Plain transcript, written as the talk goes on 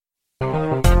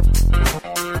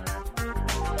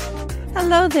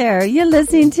Hello there. You're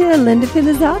listening to Linda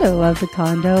Pinizzotto of The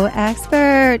Condo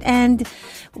Expert. And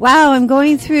wow, I'm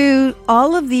going through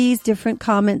all of these different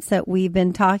comments that we've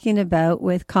been talking about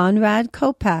with Conrad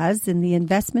Kopacz and the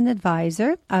investment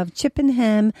advisor of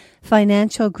Chippenham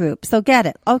Financial Group. So get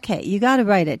it. Okay, you got to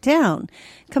write it down.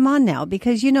 Come on now,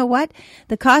 because you know what?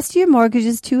 The cost of your mortgage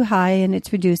is too high and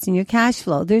it's reducing your cash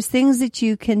flow. There's things that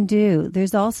you can do.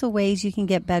 There's also ways you can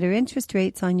get better interest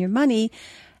rates on your money,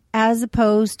 as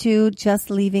opposed to just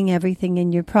leaving everything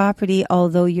in your property,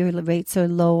 although your rates are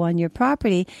low on your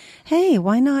property. Hey,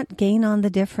 why not gain on the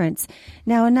difference?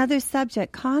 Now, another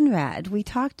subject, Conrad, we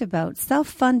talked about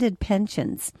self-funded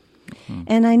pensions. Mm-hmm.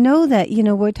 And I know that,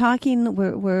 we're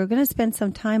going to spend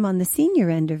some time on the senior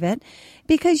end of it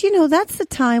because, that's the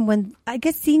time when I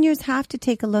guess seniors have to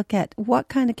take a look at what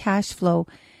kind of cash flow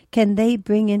can they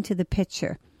bring into the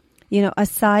picture.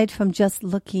 Aside from just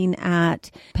looking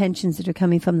at pensions that are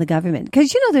coming from the government.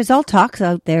 Because, there's all talks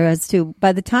out there as to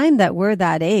by the time that we're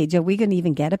that age, are we going to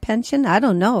even get a pension? I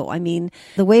don't know. I mean,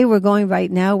 the way we're going right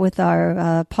now with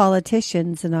our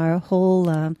politicians and our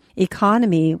whole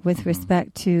economy with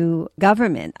respect to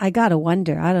government, I got to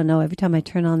wonder. I don't know. Every time I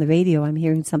turn on the radio, I'm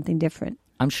hearing something different.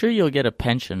 I'm sure you'll get a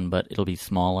pension, but it'll be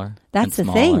smaller. That's and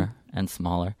the smaller thing. And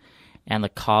smaller. And the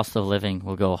cost of living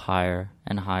will go higher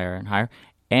and higher and higher.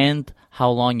 And how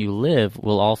long you live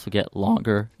will also get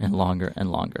longer and longer and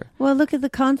longer. Well, look at the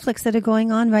conflicts that are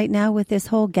going on right now with this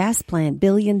whole gas plant, $1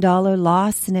 billion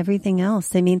loss and everything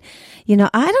else. I mean,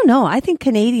 I don't know. I think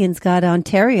Canadians got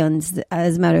Ontarians,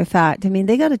 as a matter of fact. I mean,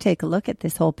 they got to take a look at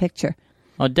this whole picture.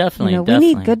 Oh, definitely. We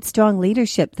need good, strong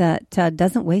leadership that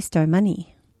doesn't waste our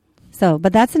money. So,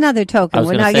 but that's another token.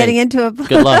 We're not getting into a...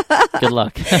 Good luck. Good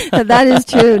luck. That is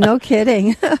true. No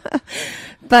kidding.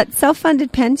 But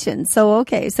self-funded pensions. So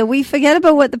we forget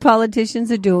about what the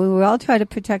politicians are doing. We all try to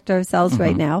protect ourselves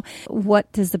right now.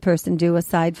 What does the person do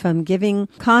aside from giving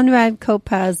Conrad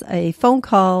Kopacz a phone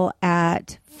call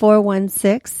at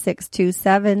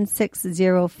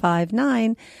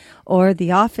 416-627-6059 or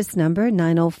the office number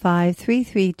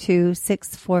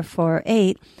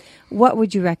 905-332-6448? What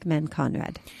would you recommend,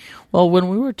 Conrad? Well, when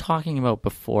we were talking about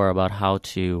before about how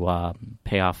to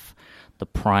pay off the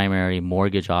primary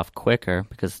mortgage off quicker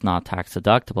because it's not tax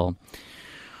deductible,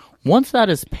 once that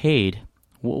is paid,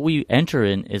 what we enter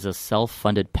in is a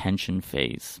self-funded pension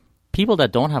phase. People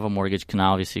that don't have a mortgage can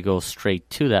obviously go straight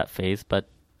to that phase, but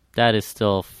that is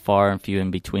still far and few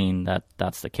in between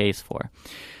that's the case for.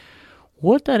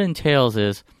 What that entails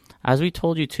is, as we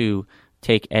told you, to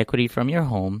take equity from your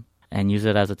home and use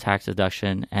it as a tax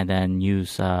deduction, and then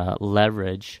use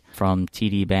leverage from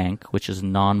TD Bank, which is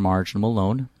non-marginal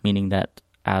loan, meaning that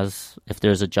if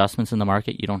there's adjustments in the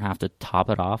market, you don't have to top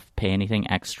it off, pay anything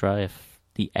extra if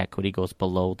the equity goes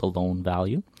below the loan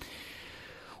value.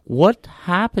 What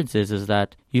happens is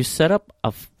that you set up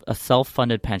a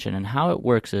self-funded pension, and how it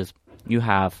works is you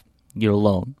have your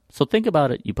loan. So think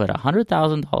about it. You put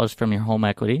 $100,000 from your home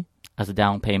equity as a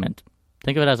down payment.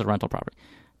 Think of it as a rental property.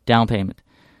 Down payment.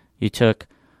 You took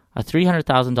a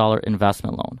 $300,000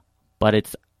 investment loan,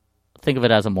 but think of it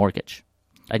as a mortgage,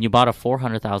 and you bought a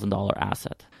 $400,000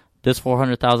 asset. This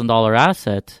 $400,000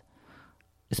 asset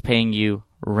is paying you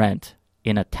rent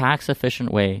in a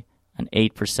tax-efficient way, an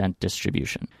 8%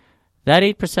 distribution. That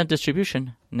 8%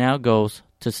 distribution now goes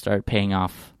to start paying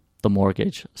off the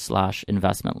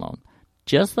mortgage/investment loan,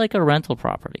 just like a rental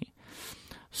property.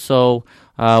 So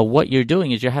what you're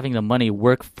doing is you're having the money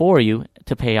work for you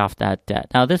to pay off that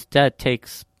debt. Now, this debt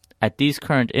takes, at these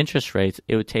current interest rates,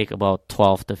 it would take about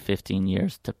 12 to 15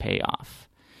 years to pay off.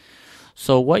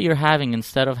 So what you're having,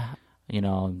 instead of,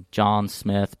 John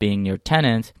Smith being your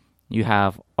tenant, you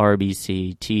have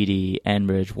RBC, TD,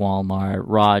 Enbridge, Walmart,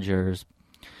 Rogers,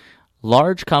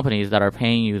 large companies that are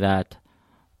paying you that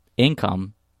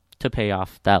income to pay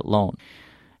off that loan.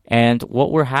 And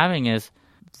what we're having is,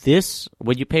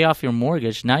 when you pay off your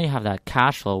mortgage, now you have that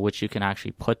cash flow, which you can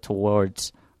actually put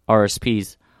towards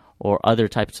RSPs or other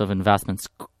types of investments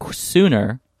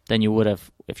sooner than you would have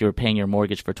if you were paying your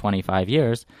mortgage for 25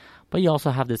 years. But you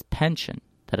also have this pension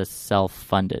that is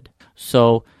self-funded.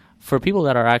 So for people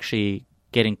that are actually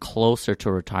getting closer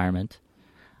to retirement,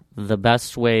 the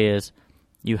best way is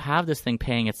you have this thing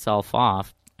paying itself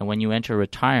off, and when you enter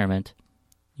retirement,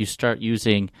 you start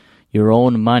using your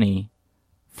own money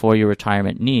for your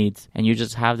retirement needs, and you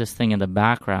just have this thing in the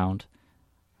background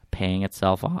paying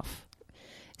itself off.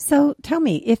 So tell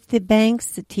me, if the banks,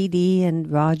 the TD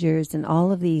and Rogers and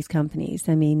all of these companies,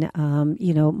 I mean,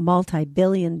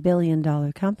 multi-billion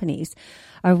dollar companies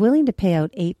are willing to pay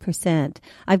out 8%.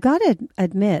 I've got to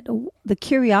admit, the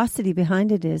curiosity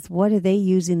behind it is, what are they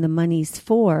using the monies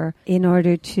for in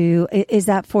order to, is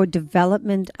that for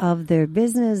development of their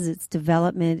business? It's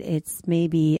development, it's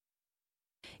maybe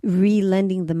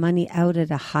re-lending the money out at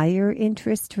a higher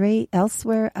interest rate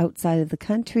elsewhere outside of the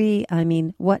country. I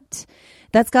mean,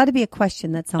 that's got to be a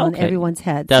question that's on everyone's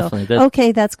head. Definitely. So,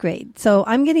 okay, that's great. So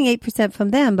I'm getting 8% from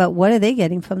them, but what are they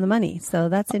getting from the money? So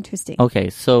that's interesting.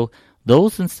 Okay, so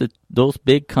those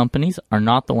big companies are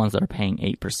not the ones that are paying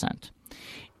 8%.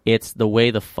 It's the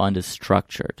way the fund is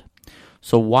structured.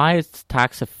 So why it's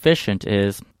tax efficient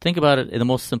is, think about it, the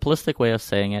most simplistic way of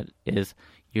saying it is,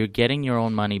 you're getting your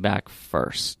own money back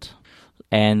first.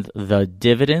 And the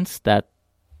dividends that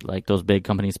like those big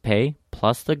companies pay,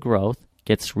 plus the growth,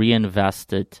 gets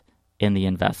reinvested in the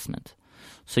investment.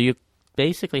 So you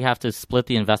basically have to split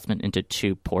the investment into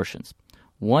two portions.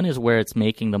 One is where it's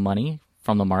making the money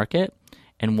from the market,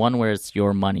 and one where it's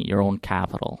your money, your own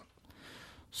capital.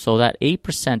 So that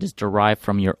 8% is derived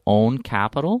from your own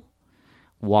capital,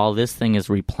 while this thing is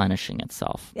replenishing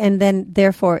itself. And then,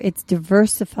 therefore, it's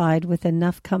diversified with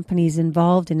enough companies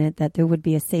involved in it that there would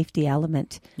be a safety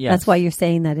element. Yes. That's why you're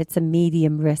saying that it's a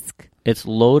medium risk. It's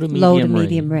low to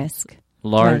medium risk.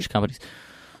 Large companies.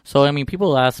 So, I mean,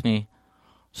 people ask me,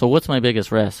 so what's my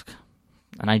biggest risk?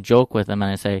 And I joke with them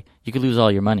and I say, you could lose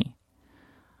all your money.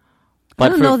 But I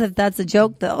don't know that that's a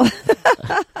joke, though.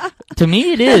 To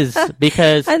me, it is,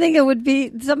 because I think it would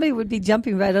be, somebody would be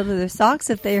jumping right out of their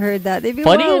socks if they heard that. They'd be,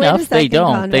 funny enough, they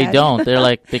don't. Conrad. They don't.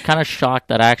 They're kind of shocked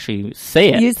that I actually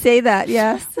say it. You say that,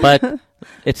 yes. But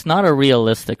it's not a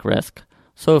realistic risk.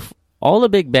 So if all the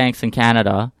big banks in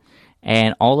Canada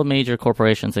and all the major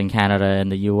corporations in Canada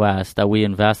and the U.S. that we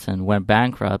invest in went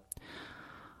bankrupt,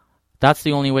 that's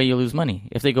the only way you lose money,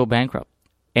 if they go bankrupt.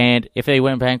 And if they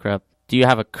went bankrupt, do you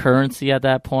have a currency at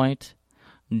that point?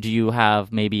 Do you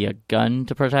have maybe a gun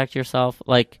to protect yourself?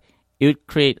 It would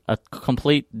create a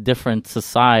complete different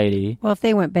society. Well, if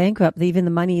they went bankrupt, even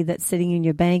the money that's sitting in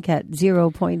your bank at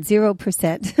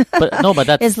 0.0% but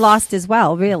that's is lost as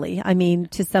well, really. I mean,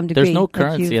 to some degree. There's no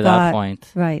currency at that point.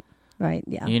 Right,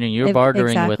 yeah. You're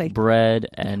bartering with bread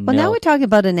and Well, milk. now we're talking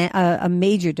about a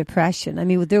major depression. I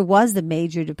mean, there was the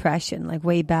major depression,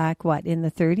 way back, in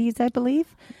the 30s, I believe?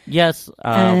 Yes,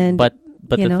 but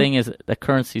the thing is, the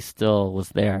currency still was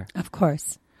there. Of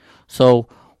course. So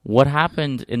what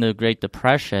happened in the Great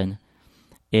Depression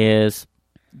is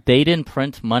they didn't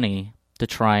print money to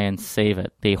try and save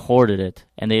it. They hoarded it,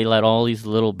 and they let all these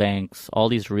little banks, all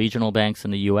these regional banks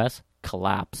in the U.S.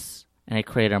 collapse. And it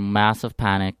created a massive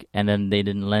panic, and then they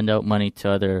didn't lend out money to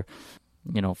other,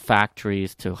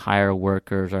 factories to hire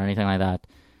workers or anything like that.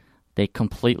 They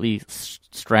completely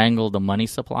strangled the money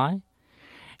supply.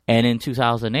 And in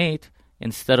 2008,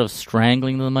 instead of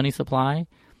strangling the money supply,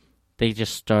 they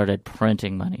just started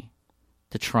printing money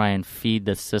to try and feed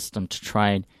the system, to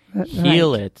try and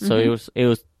heal it. So it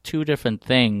was two different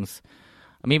things.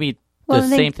 Maybe the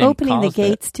same thing. Opening the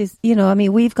gates to,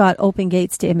 we've got open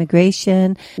gates to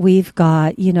immigration. We've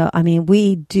got,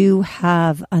 we do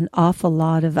have an awful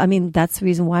lot of, that's the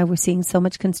reason why we're seeing so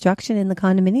much construction in the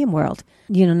condominium world.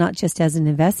 Not just as an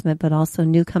investment, but also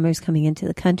newcomers coming into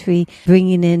the country,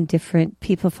 bringing in different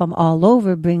people from all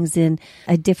over, brings in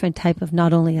a different type of,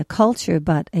 not only a culture,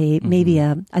 but maybe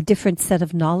a different set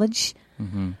of knowledge,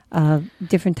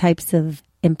 different types of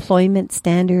employment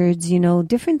standards,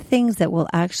 different things that will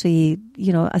actually,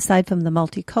 aside from the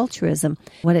multiculturalism,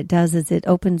 what it does is it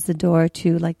opens the door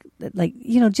to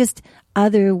just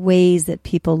other ways that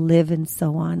people live and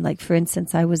so on. Like, for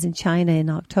instance, I was in China in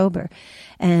October,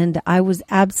 and I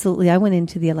went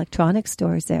into the electronics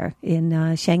stores there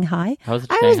in Shanghai. I was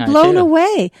blown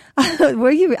away.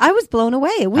 Were you? I was blown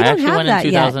away. We don't have that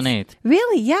in 2008. yet.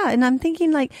 Really? Yeah. And I'm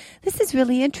thinking, this is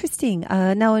really interesting.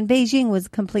 Now in Beijing was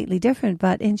completely different,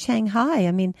 but in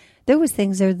Shanghai, there was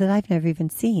things there that I've never even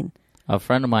seen. A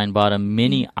friend of mine bought a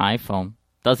mini iPhone.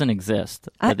 Doesn't exist.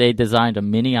 But they designed a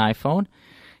mini iPhone.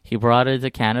 He brought it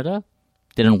to Canada.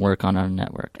 Didn't work on our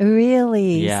network.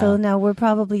 Really? Yeah. So now we're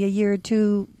probably a year or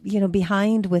two,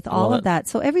 behind with all of that.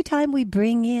 So every time we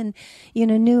bring in,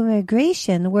 new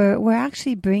immigration, we're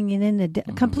actually bringing in a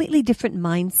completely different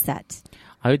mindset.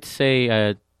 I would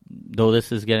say, though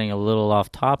this is getting a little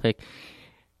off topic,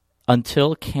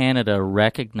 until Canada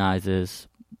recognizes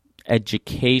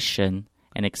education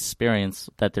and experience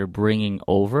that they're bringing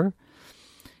over,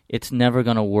 it's never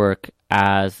going to work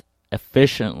as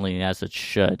efficiently as it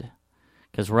should.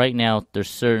 Because right now, there's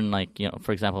certain,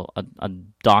 for example, a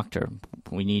doctor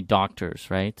we need doctors,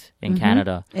 right, in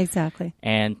Canada. Exactly.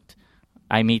 And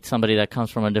I meet somebody that comes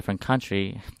from a different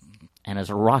country and is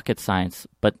rocket science,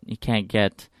 but you can't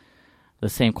get the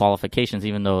same qualifications,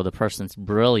 even though the person's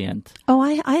brilliant. Oh,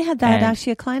 I had that And-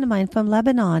 actually. A client of mine from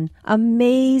Lebanon,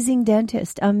 amazing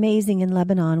dentist, amazing in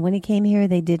Lebanon. When he came here,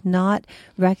 they did not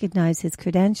recognize his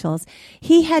credentials.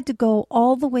 He had to go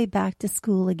all the way back to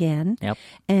school again Yep.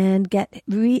 and get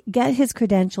his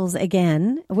credentials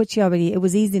again, which it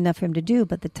was easy enough for him to do,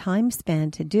 but the time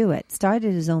span to do it.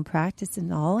 Started his own practice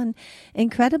and all, and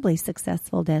incredibly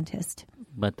successful dentist.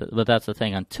 But that's the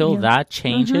thing. Until Yeah. that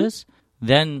changes,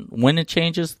 then when it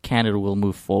changes, Canada will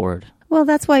move forward. Well,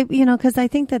 that's why, because I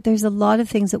think that there's a lot of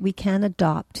things that we can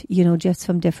adopt, just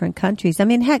from different countries. I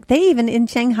mean, heck, they even in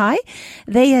Shanghai,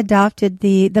 they adopted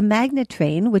the Magnet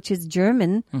train, which is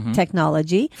German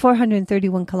technology,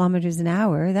 431 kilometers an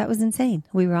hour. That was insane.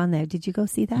 We were on there. Did you go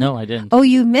see that? No, I didn't. Oh,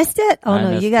 you missed it? Oh, I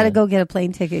no, missed you got to it. go get a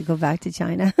plane ticket, go back to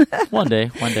China. One day.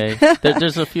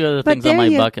 There's a few other But things on there my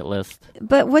you- bucket list.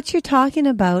 But what you're talking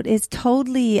about is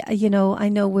totally, I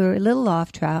know we're a little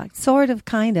off track, sort of,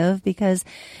 kind of, because,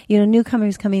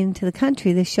 newcomers coming into the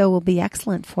country, this show will be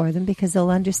excellent for them because they'll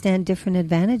understand different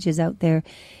advantages out there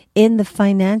in the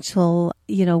financial,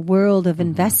 world of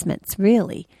investments,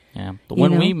 really. Yeah. But You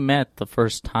when know? we met the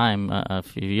first time a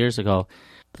few years ago,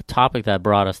 the topic that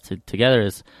brought us together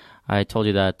is I told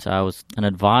you that I was an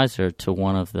advisor to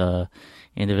one of the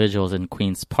individuals in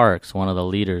Queen's Park, one of the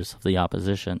leaders of the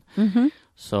opposition. Mm-hmm.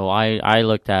 So I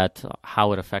looked at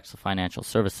how it affects the financial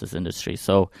services industry.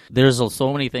 So there's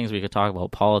so many things we could talk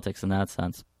about politics in that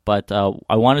sense. But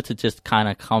I wanted to just kind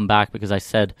of come back because I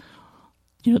said,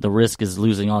 the risk is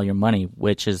losing all your money,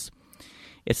 which is,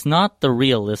 it's not the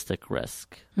realistic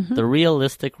risk. Mm-hmm. The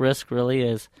realistic risk really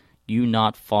is you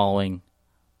not following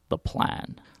the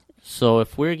plan. So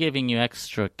if we're giving you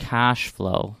extra cash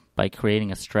flow by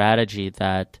creating a strategy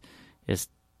that is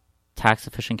tax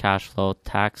efficient cash flow,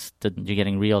 you're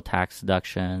getting real tax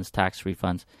deductions, tax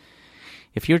refunds.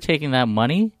 If you're taking that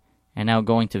money and now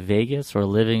going to Vegas or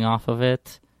living off of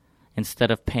it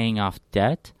instead of paying off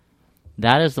debt,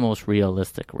 that is the most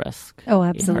realistic risk. Oh,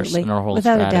 absolutely. In our whole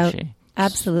Without strategy. a doubt.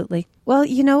 Absolutely. Well,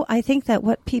 I think that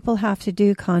what people have to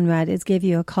do, Conrad, is give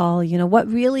you a call. What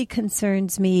really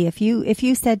concerns me, if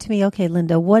you said to me, okay,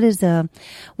 Linda, what is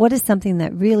something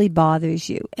that really bothers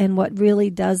you? And what really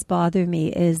does bother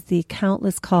me is the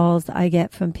countless calls I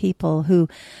get from people who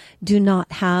do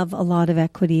not have a lot of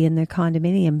equity in their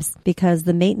condominiums because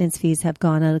the maintenance fees have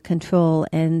gone out of control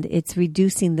and it's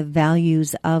reducing the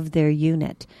values of their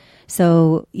unit.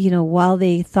 So, while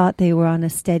they thought they were on a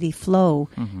steady flow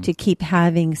to keep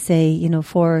having, say,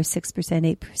 4 or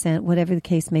 6%, 8%, whatever the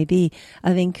case may be,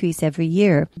 of increase every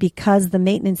year, because the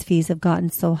maintenance fees have gotten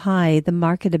so high, the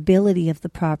marketability of the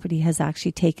property has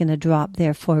actually taken a drop,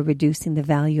 therefore reducing the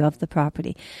value of the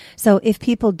property. So if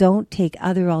people don't take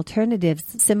other alternatives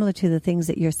similar to the things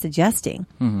that you're suggesting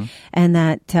and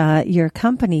that your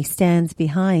company stands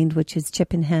behind, which is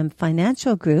Chippenham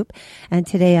Financial Group, and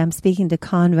today I'm speaking to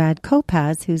Conrad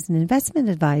Kopacz, who's an investment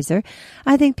advisor,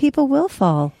 I think people will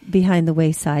fall behind the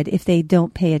wayside if they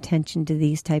don't pay attention to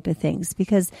these type of things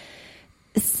because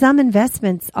some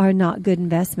investments are not good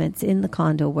investments in the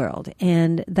condo world.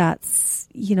 And that's,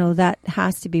 that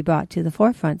has to be brought to the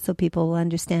forefront so people will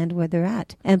understand where they're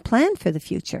at and plan for the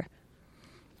future.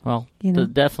 Well,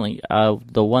 definitely.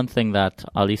 The one thing that,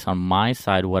 at least on my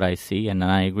side, what I see, and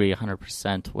I agree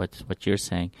 100% with what you're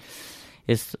saying,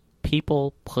 is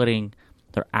people putting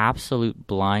their absolute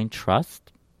blind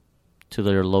trust to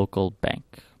their local bank.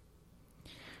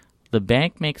 The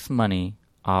bank makes money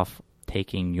off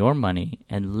taking your money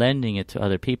and lending it to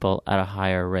other people at a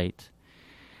higher rate.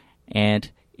 And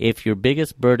if your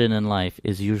biggest burden in life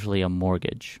is usually a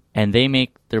mortgage, and they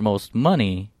make their most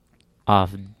money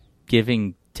off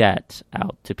giving debt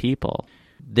out to people,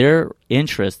 their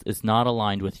interest is not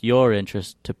aligned with your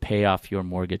interest to pay off your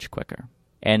mortgage quicker.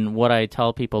 And what I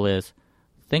tell people is,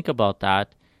 think about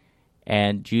that,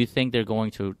 and do you think they're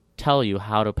going to tell you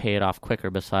how to pay it off quicker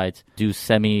besides do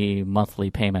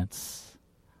semi-monthly payments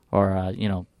or,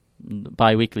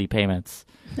 bi-weekly payments?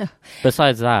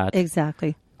 Besides that,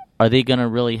 Exactly. are they going to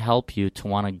really help you to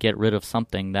want to get rid of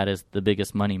something that is the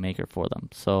biggest money maker for them?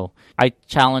 So I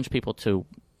challenge people to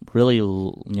really,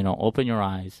 open your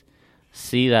eyes,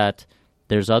 see that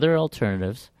there's other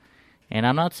alternatives. And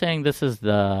I'm not saying this is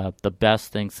the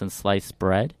best thing since sliced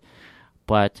bread,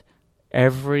 but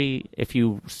if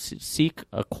you seek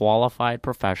a qualified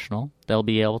professional, they'll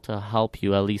be able to help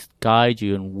you, at least guide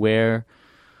you in where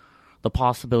the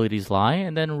possibilities lie.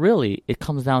 And then really it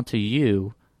comes down to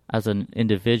you as an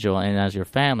individual and as your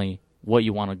family, what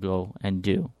you want to go and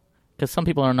do. because some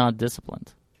people are not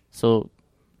disciplined. So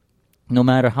no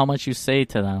matter how much you say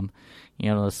to them,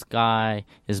 the sky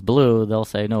is blue, they'll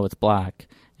say, no, it's black.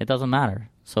 It doesn't matter.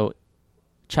 So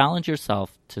challenge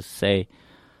yourself to say,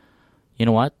 you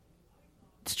know what?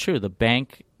 It's true. The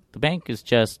bank is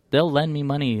they'll lend me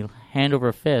money hand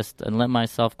over fist and let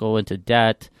myself go into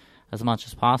debt as much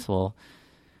as possible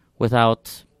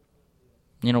without,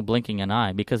 blinking an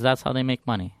eye, because that's how they make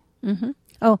money. Mm-hmm.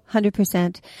 Oh,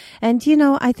 100%. And,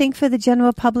 I think for the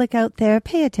general public out there,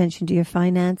 pay attention to your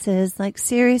finances. Like,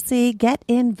 seriously, get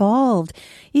involved.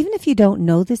 Even if you don't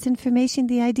know this information,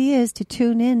 the idea is to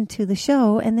tune in to the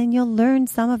show and then you'll learn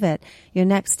some of it. Your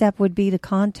next step would be to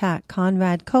contact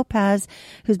Conrad Kopacz,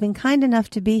 who's been kind enough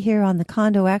to be here on the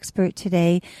Condo Expert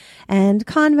today. And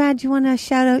Conrad, do you want to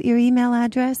shout out your email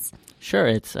address? Sure.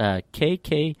 It's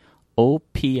KKOP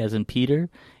as in Peter,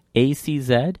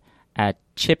 ACZ at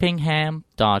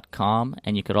chippingham.com,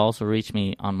 and you could also reach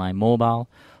me on my mobile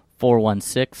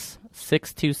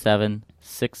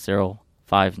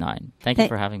 416-627-6059. Thank you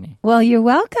for having me. Well, you're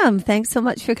welcome. Thanks so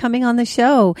much for coming on the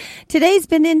show. Today's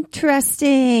been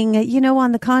interesting.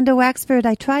 On the Condo Expert,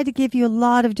 I try to give you a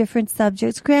lot of different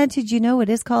subjects. Granted, it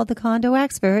is called the Condo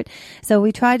Expert, so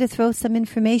we try to throw some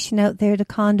information out there to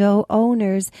condo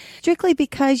owners, strictly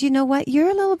because, you're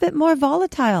a little bit more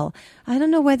volatile. I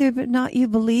don't know whether or not you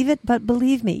believe it, but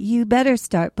believe me, you better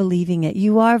start believing it.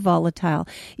 You are volatile.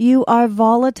 You are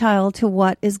volatile to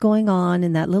what is going on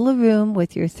in that little room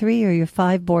with your 3 or your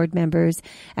 5 board members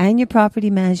and your property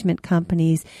management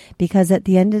companies, because at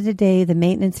the end of the day, the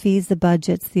maintenance fees, the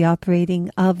budgets, the operating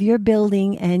of your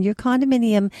building and your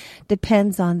condominium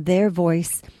depends on their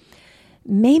voice.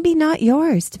 Maybe not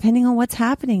yours, depending on what's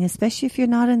happening, especially if you're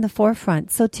not in the forefront.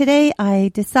 So today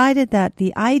I decided that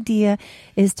the idea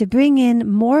is to bring in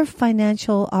more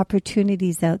financial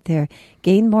opportunities out there,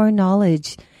 gain more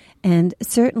knowledge, and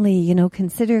certainly,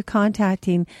 consider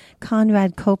contacting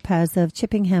Conrad Kopacz of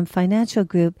Chippingham Financial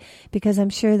Group, because I'm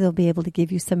sure they'll be able to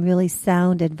give you some really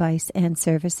sound advice and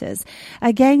services.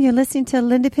 Again, you're listening to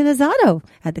Linda Pinizzotto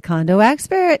at the Condo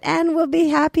Expert, and we'll be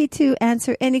happy to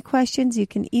answer any questions. You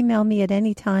can email me at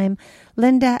any time,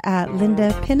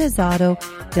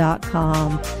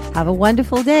 linda@lindapinizzotto.com. Have a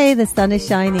wonderful day. The sun is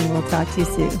shining. We'll talk to you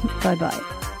soon. Bye-bye.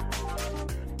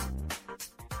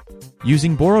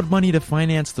 Using borrowed money to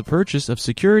finance the purchase of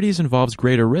securities involves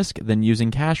greater risk than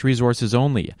using cash resources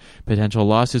only. Potential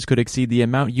losses could exceed the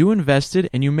amount you invested,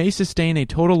 and you may sustain a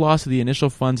total loss of the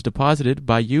initial funds deposited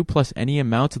by you plus any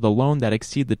amount of the loan that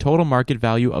exceed the total market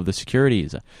value of the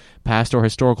securities. Past or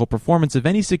historical performance of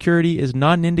any security is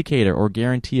not an indicator or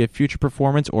guarantee of future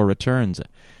performance or returns.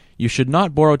 You should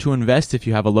not borrow to invest if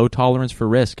you have a low tolerance for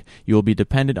risk. You will be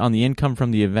dependent on the income from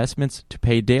the investments to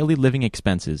pay daily living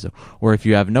expenses, or if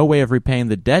you have no way of repaying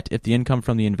the debt if the income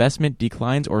from the investment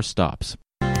declines or stops.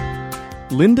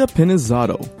 Linda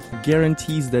Pinizzotto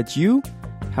guarantees that you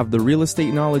have the real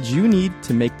estate knowledge you need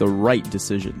to make the right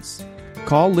decisions.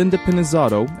 Call Linda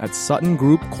Pinizzotto at Sutton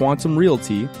Group Quantum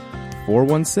Realty,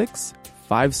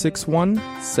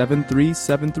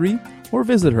 416-561-7373, or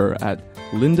visit her at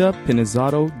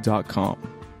lindapinizzotto.com.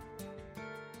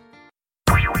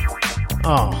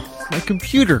 Oh, my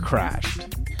computer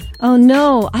crashed. Oh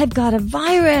no, I've got a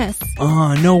virus.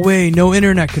 No way, no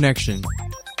internet connection.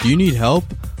 Do you need help?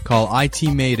 Call IT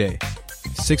Mayday.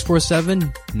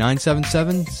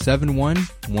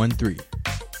 647-977-7113.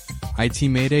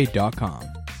 itmayday.com.